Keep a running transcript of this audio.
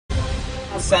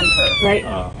send her. Right.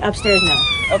 Upstairs now.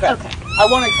 Okay. Okay.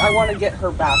 I want to get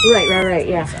her back. Right,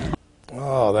 yeah.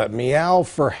 Oh, that meow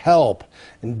for help.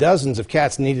 And dozens of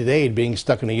cats needed aid being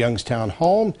stuck in a Youngstown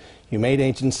home. Humane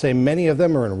agents say many of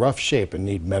them are in rough shape and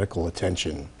need medical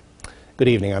attention. Good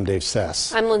evening, I'm Dave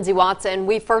Sess. I'm Lindsay Watson.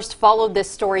 We first followed this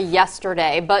story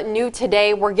yesterday, but new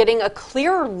today, we're getting a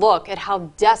clearer look at how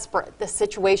desperate the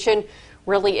situation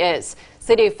really is.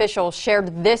 City officials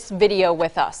shared this video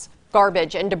with us.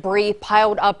 Garbage and debris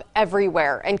piled up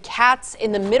everywhere, and cats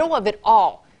in the middle of it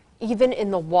all, even in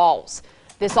the walls.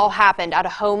 This all happened at a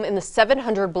home in the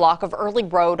 700 block of Early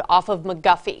Road off of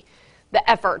McGuffey. The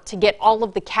effort to get all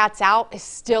of the cats out is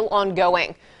still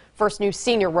ongoing. First News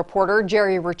senior reporter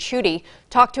Jerry Ricciuti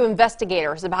talked to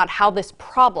investigators about how this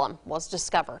problem was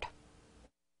discovered.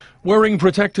 Wearing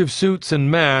protective suits and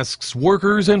masks,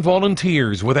 workers and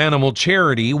volunteers with Animal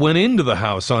Charity went into the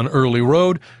house on Early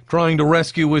Road, trying to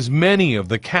rescue as many of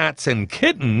the cats and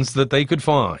kittens that they could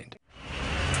find.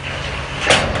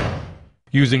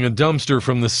 Using a dumpster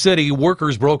from the city,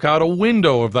 workers broke out a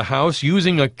window of the house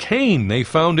using a cane they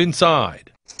found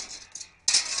inside.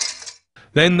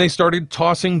 Then they started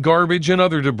tossing garbage and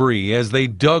other debris as they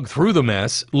dug through the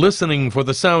mess, listening for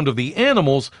the sound of the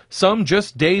animals, some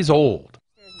just days old.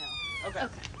 Okay.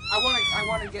 I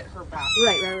want to get her back.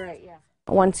 Right, yeah.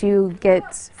 Once you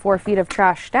get 4 feet of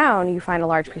trash down, you find a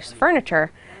large piece of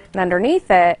furniture, and underneath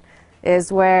it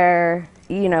is where,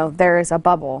 there is a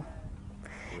bubble.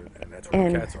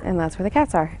 And that's where the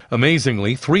cats are.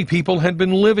 Amazingly, 3 people had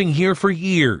been living here for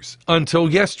years, until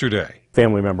yesterday.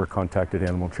 Family member contacted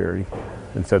Animal Charity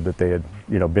and said that they had,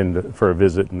 been for a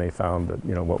visit and they found that,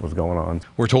 what was going on.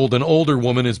 We're told an older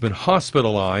woman has been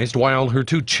hospitalized while her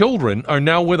 2 children are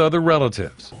now with other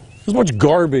relatives. As much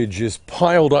garbage is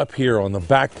piled up here on the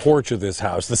back porch of this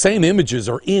house. The same images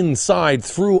are inside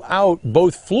throughout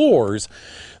both floors.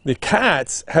 The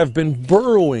cats have been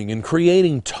burrowing and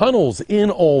creating tunnels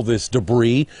in all this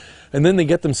debris, and then they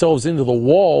get themselves into the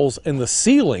walls and the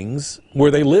ceilings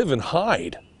where they live and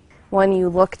hide. When you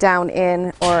look down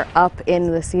in or up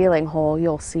in the ceiling hole,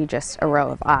 you'll see just a row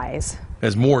of eyes.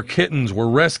 As more kittens were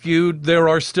rescued, there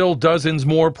are still dozens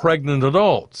more pregnant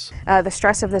adults. The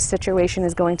stress of this situation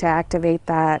is going to activate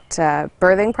that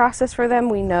birthing process for them.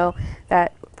 We know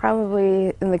that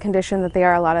probably in the condition that they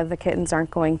are, a lot of the kittens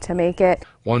aren't going to make it.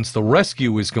 Once the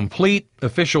rescue is complete,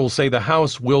 officials say the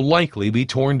house will likely be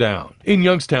torn down. In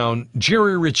Youngstown,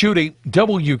 Jerry Ricciuti,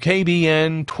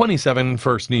 WKBN 27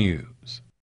 First News.